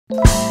I'm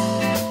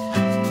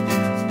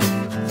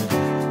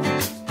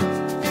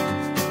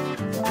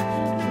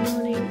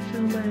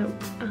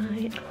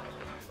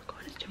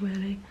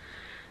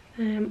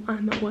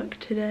at work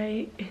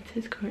today. It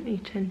is currently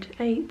 10 to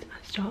 8.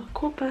 I start at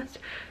 15:15,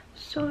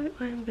 so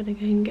I'm gonna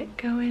go and get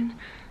going.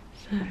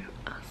 So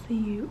I'll see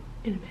you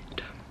in a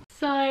bit.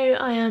 So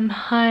I am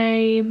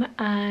home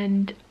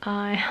and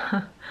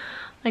I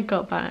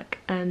got back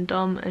and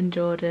Dom and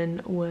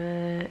Jordan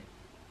were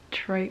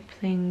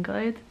traipsing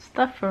loads of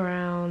stuff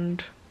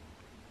around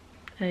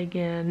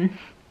again.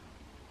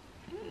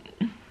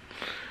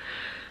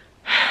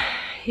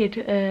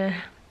 He'd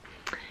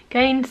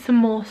gained some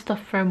more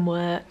stuff from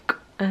work,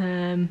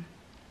 so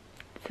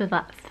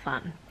that's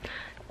fun,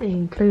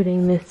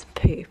 including this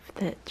poof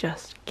that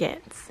just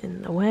gets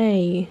in the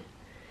way.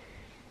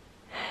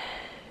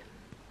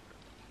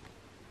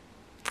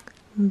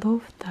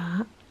 Love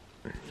that.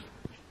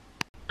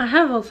 I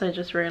have also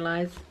just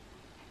realised,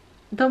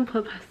 don't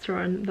put pasta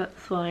on, that's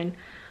fine,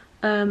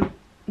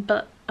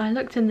 but I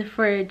looked in the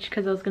fridge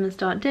because I was going to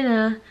start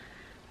dinner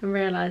and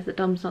realised that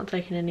Dom's not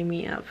taking any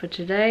meat out for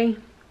today,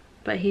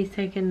 but he's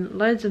taken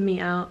loads of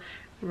meat out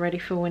ready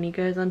for when he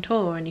goes on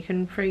tour and you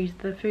can freeze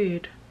the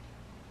food.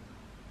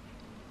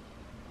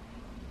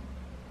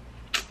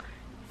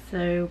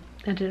 So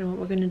I don't know what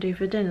we're going to do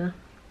for dinner.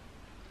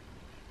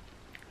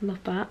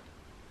 Love that.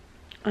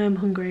 I am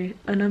hungry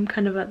and I'm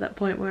kind of at that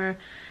point where,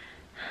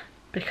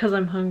 because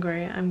I'm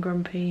hungry, I'm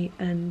grumpy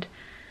and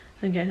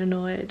I'm getting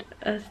annoyed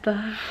at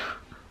stuff.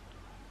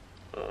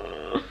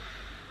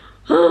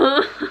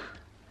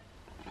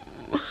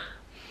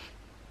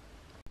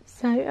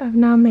 So I've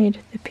now made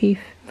the poof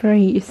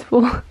very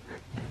useful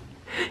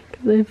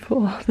because I put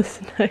all the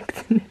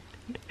snacks in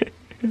it.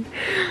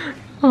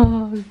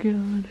 Oh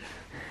god,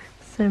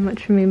 so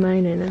much for me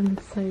moaning. I'm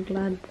so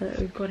glad that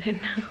we've got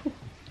it now.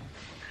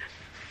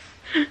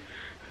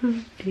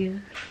 Oh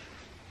dear.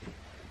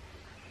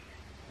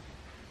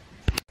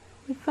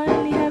 We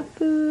finally have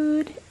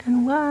food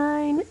and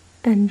wine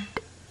and,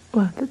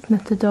 well, that's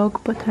not a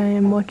dog, but I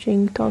am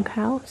watching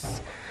Doghouse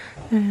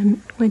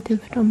and waiting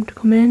for Dom to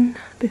come in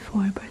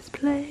before I press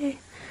play.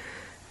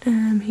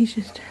 He's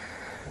just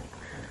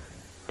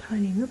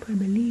tidying up, I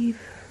believe.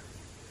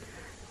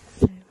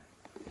 So,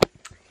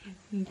 here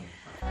we go.